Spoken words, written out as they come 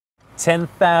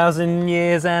10,000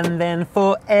 years and then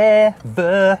forevermore.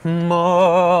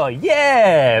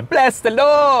 Yeah, bless the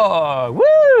Lord.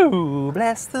 Woo,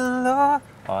 bless the Lord.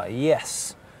 Oh,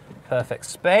 yes, perfect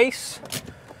space.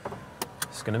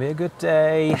 It's gonna be a good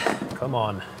day. Come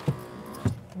on.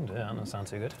 Oh, dear, that doesn't sound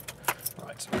too good.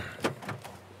 Right.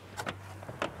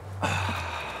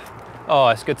 Oh,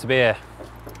 it's good to be here.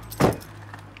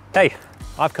 Hey,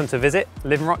 I've come to visit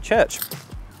Living Rock Church.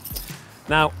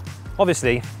 Now,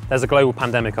 obviously, there's a global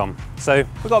pandemic on, so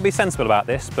we've got to be sensible about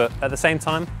this, but at the same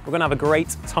time, we're going to have a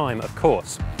great time, of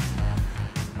course.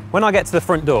 When I get to the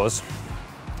front doors,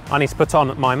 I need to put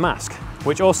on my mask,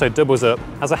 which also doubles up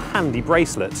as a handy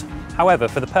bracelet. However,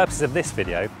 for the purposes of this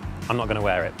video, I'm not going to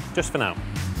wear it, just for now.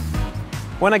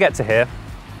 When I get to here,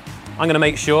 I'm going to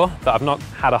make sure that I've not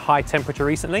had a high temperature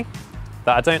recently,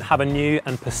 that I don't have a new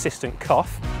and persistent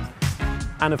cough,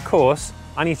 and of course,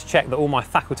 I need to check that all my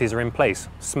faculties are in place,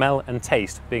 smell and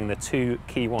taste being the two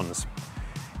key ones.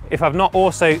 If I've not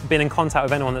also been in contact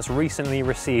with anyone that's recently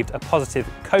received a positive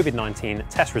COVID-19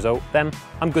 test result, then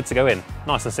I'm good to go in.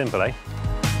 Nice and simple, eh?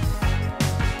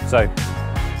 So,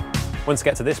 once I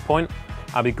get to this point,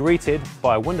 I'll be greeted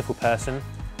by a wonderful person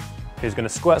who's going to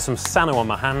squirt some Sano on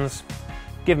my hands,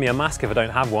 give me a mask if I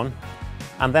don't have one,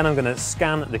 and then I'm going to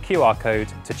scan the QR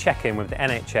code to check in with the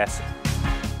NHS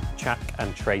Track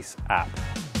and Trace app.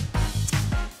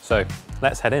 So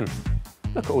let's head in.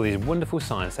 Look at all these wonderful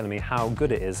signs telling me how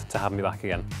good it is to have me back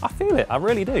again. I feel it, I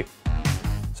really do.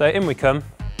 So in we come.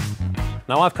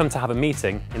 Now I've come to have a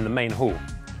meeting in the main hall.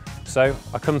 So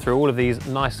I come through all of these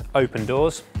nice open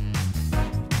doors.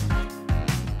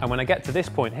 And when I get to this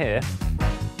point here,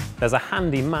 there's a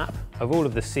handy map of all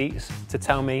of the seats to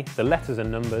tell me the letters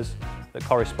and numbers that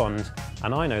correspond.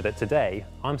 And I know that today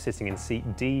I'm sitting in seat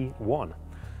D1.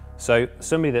 So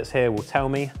somebody that's here will tell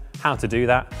me how to do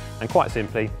that, and quite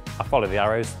simply, I follow the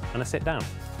arrows and I sit down.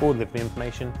 All of the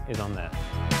information is on there.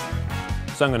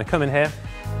 So I'm going to come in here,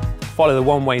 follow the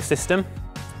one-way system.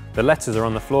 The letters are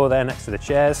on the floor there next to the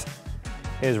chairs.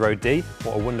 Here's row D,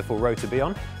 what a wonderful row to be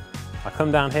on. I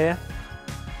come down here,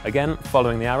 again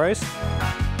following the arrows,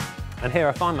 and here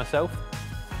I find myself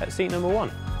at seat number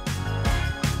 1.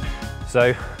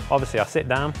 So obviously I sit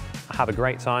down, I have a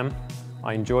great time,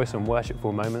 I enjoy some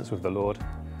worshipful moments with the Lord.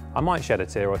 I might shed a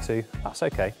tear or two, that's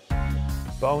okay.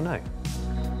 But oh no,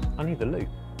 I need the loo.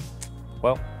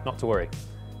 Well, not to worry.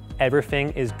 Everything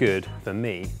is good for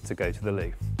me to go to the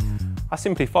loo. I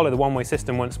simply follow the one-way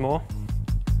system once more,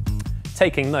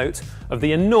 taking note of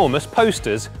the enormous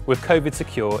posters with COVID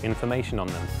secure information on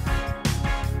them.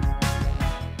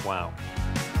 Wow.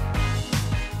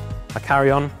 I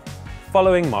carry on,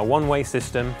 following my one-way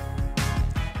system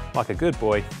like a good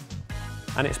boy,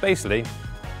 and it's basically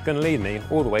going to lead me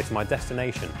all the way to my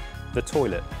destination, the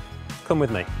toilet. Come with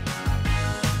me.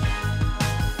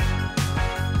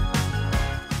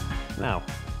 Now,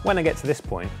 when I get to this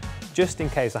point, just in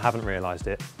case I haven't realised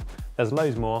it, there's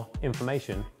loads more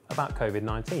information about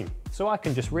COVID-19, so I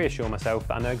can just reassure myself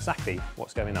that I know exactly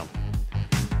what's going on.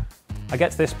 I get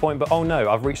to this point, but oh no,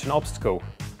 I've reached an obstacle.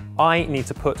 I need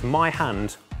to put my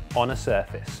hand on a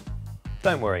surface.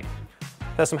 Don't worry,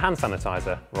 there's some hand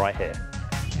sanitizer right here.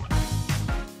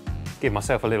 Give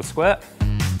myself a little squirt,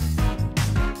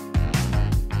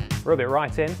 rub it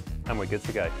right in, and we're good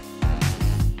to go.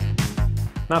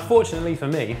 Now, fortunately for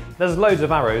me, there's loads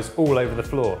of arrows all over the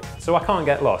floor, so I can't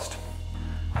get lost.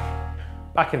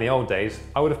 Back in the old days,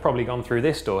 I would have probably gone through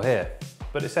this door here,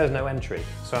 but it says no entry,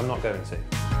 so I'm not going to.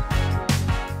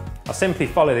 I'll simply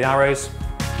follow the arrows,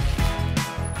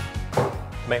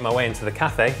 make my way into the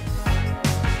cafe,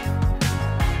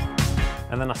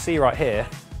 and then I see right here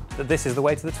that this is the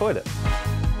way to the toilet.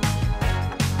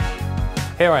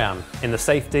 Here I am in the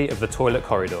safety of the toilet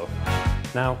corridor.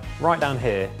 Now, right down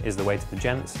here is the way to the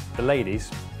gents, the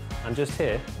ladies, and just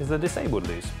here is the disabled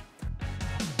loos.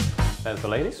 There's the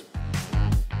ladies,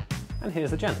 and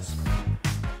here's the gents.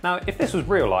 Now, if this was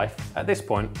real life, at this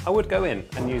point, I would go in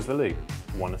and use the loo,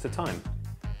 one at a time.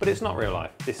 But it's not real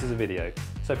life, this is a video.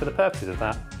 So for the purposes of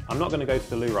that, I'm not going to go to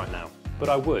the loo right now, but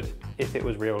I would if it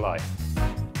was real life.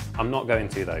 I'm not going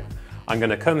to though. I'm going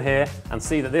to come here and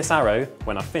see that this arrow,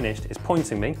 when I've finished, is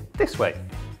pointing me this way.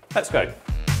 Let's go.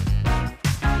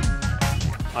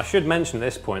 I should mention at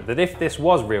this point that if this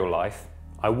was real life,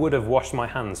 I would have washed my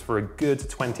hands for a good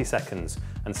 20 seconds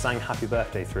and sang happy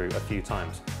birthday through a few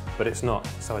times, but it's not,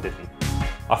 so I didn't.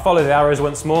 I follow the arrows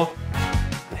once more,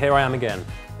 and here I am again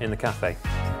in the cafe.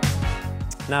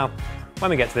 Now, when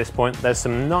we get to this point, there's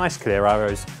some nice clear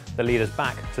arrows that lead us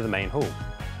back to the main hall.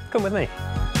 Come with me.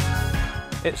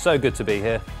 It's so good to be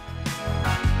here.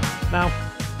 Now,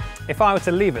 if I were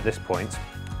to leave at this point,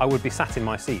 I would be sat in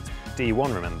my seat,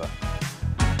 D1 remember.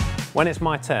 When it's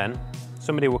my turn,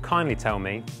 somebody will kindly tell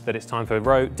me that it's time for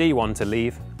row D1 to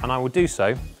leave, and I will do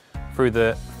so through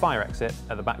the fire exit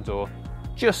at the back door,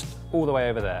 just all the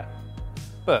way over there.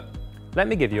 But let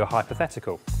me give you a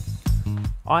hypothetical.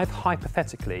 I've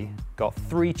hypothetically got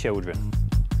 3 children.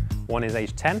 One is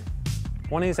aged 10,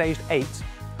 one is aged 8,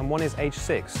 and one is aged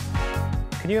 6.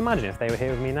 Can you imagine if they were here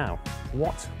with me now?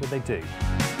 What would they do?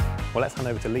 Well, let's hand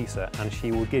over to Lisa and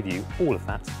she will give you all of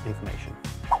that information.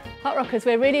 Hot Rockers,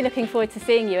 we're really looking forward to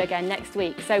seeing you again next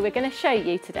week. So we're going to show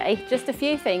you today just a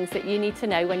few things that you need to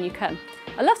know when you come.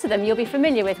 A lot of them you'll be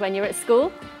familiar with when you're at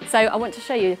school. So I want to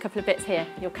show you a couple of bits here.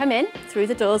 You'll come in through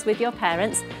the doors with your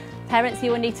parents. Parents,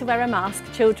 you will need to wear a mask.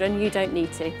 Children, you don't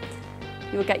need to.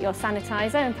 You will get your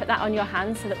sanitizer and put that on your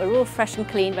hands so that we're all fresh and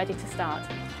clean, ready to start.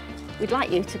 We'd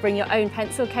like you to bring your own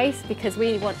pencil case because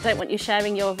we don't want you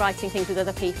sharing your writing things with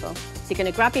other people. So you're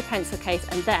going to grab your pencil case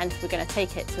and then we're going to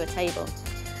take it to a table.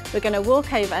 We're going to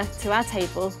walk over to our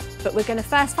table, but we're going to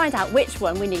first find out which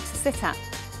one we need to sit at.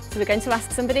 So we're going to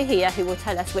ask somebody here who will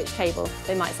tell us which table.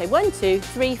 They might say 1, 2,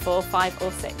 3, 4, 5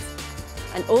 or 6.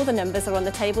 And all the numbers are on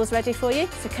the tables ready for you.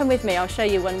 So come with me, I'll show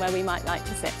you one where we might like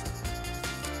to sit.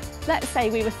 Let's say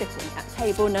we were sitting at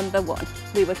table number 1.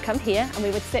 We would come here and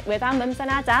we would sit with our mums and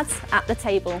our dads at the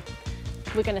table.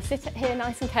 We're going to sit here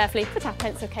nice and carefully, put our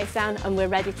pencil case down and we're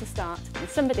ready to start. And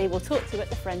somebody will talk to you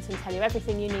at the front and tell you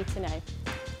everything you need to know.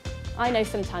 I know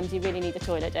sometimes you really need a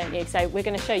toilet, don't you? So we're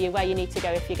going to show you where you need to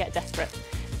go if you get desperate.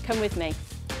 Come with me.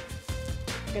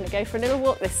 We're going to go for a little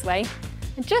walk this way.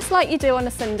 And just like you do on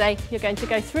a Sunday, you're going to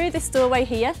go through this doorway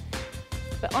here.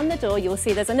 But on the door, you will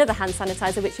see there's another hand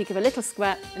sanitizer, which you give a little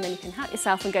squirt, and then you can hat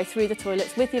yourself and go through the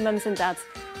toilets with your mums and dads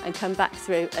and come back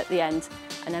through at the end.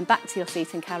 And then back to your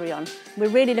seat and carry on. We're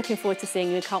really looking forward to seeing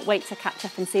you. We can't wait to catch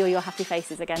up and see all your happy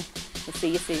faces again. We'll see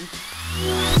you soon.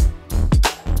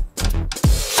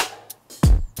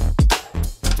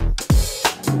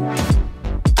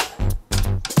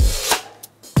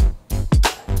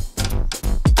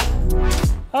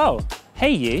 Oh,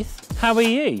 hey youth, how are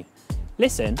you?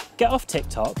 Listen, get off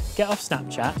TikTok, get off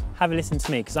Snapchat, have a listen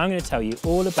to me because I'm going to tell you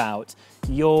all about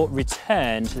your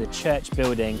return to the church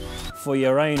building for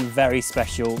your own very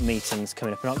special meetings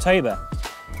coming up in October.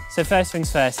 So first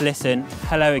things first, listen,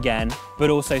 hello again, but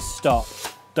also stop.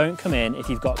 Don't come in if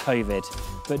you've got COVID,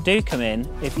 but do come in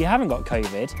if you haven't got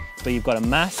COVID, but you've got a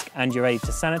mask and you're ready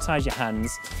to sanitize your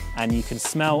hands and you can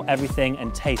smell everything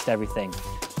and taste everything.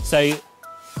 So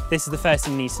this is the first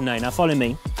thing you need to know. Now follow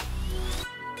me.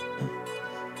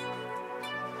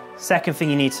 Second thing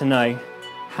you need to know,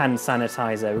 hand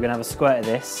sanitizer. We're gonna have a squirt of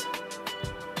this,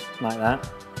 like that.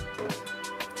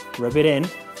 Rub it in,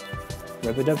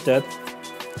 rub-a-dub-dub.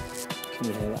 Can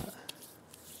you hear that?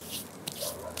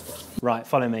 Right,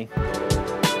 follow me.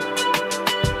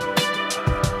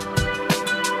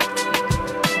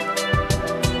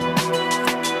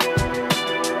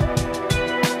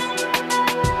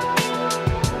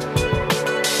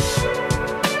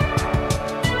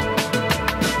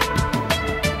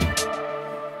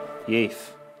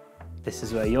 Youth, this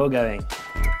is where you're going.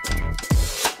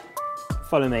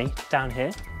 Follow me down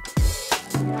here.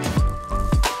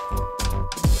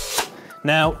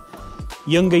 Now,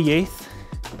 younger youth,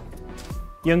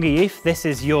 this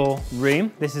is your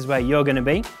room. This is where you're going to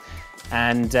be.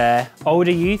 And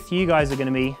older youth, you guys are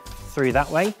going to be through that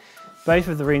way. Both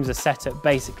of the rooms are set up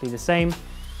basically the same.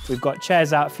 We've got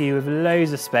chairs out for you with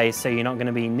loads of space, so you're not going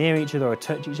to be near each other or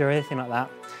touch each other or anything like that.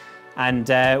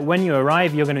 And when you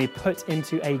arrive, you're going to be put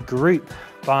into a group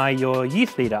by your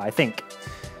youth leader, I think.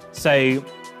 So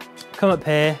come up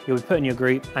here, you'll be put in your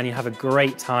group and you have a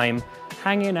great time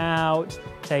hanging out,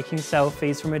 taking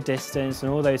selfies from a distance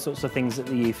and all those sorts of things that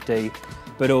the youth do,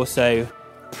 but also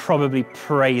probably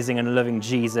praising and loving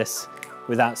Jesus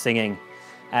without singing.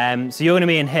 So you're going to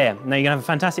be in here. Now you're going to have a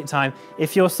fantastic time.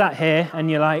 If you're sat here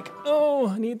and you're like, oh,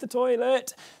 I need the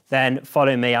toilet, then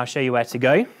follow me, I'll show you where to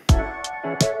go.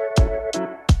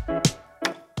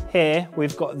 Here,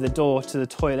 we've got the door to the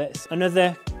toilets.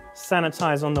 Another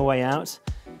sanitize on the way out.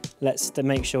 Let's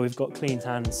make sure we've got clean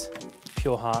hands,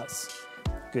 pure hearts,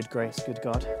 good grace, good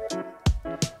God.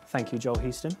 Thank you, Joel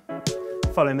Houston.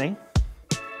 Follow me.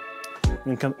 I'm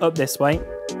gonna come up this way.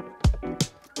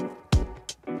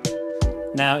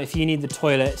 Now, if you need the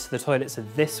toilets are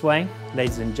this way,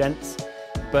 ladies and gents.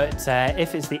 But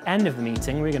if it's the end of the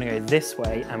meeting, we're gonna go this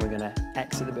way and we're gonna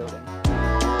exit the building.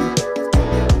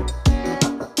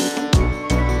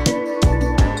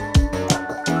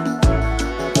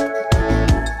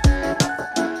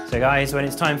 So guys, when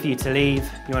it's time for you to leave,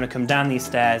 you want to come down these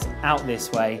stairs, out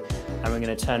this way, and we're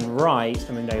going to turn right and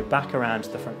we're going to go back around to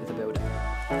the front of the building.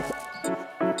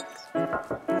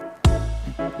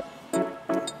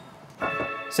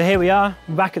 So here we are,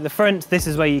 back at the front. This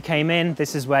is where you came in.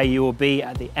 This is where you will be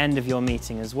at the end of your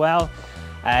meeting as well.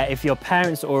 If your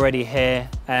parents are already here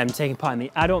taking part in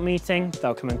the adult meeting,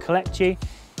 they'll come and collect you.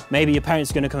 Maybe your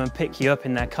parents are going to come and pick you up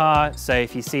in their car, so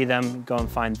if you see them, go and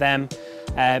find them.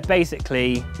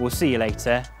 Basically, we'll see you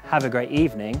later. Have a great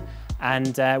evening,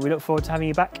 and we look forward to having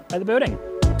you back at the building.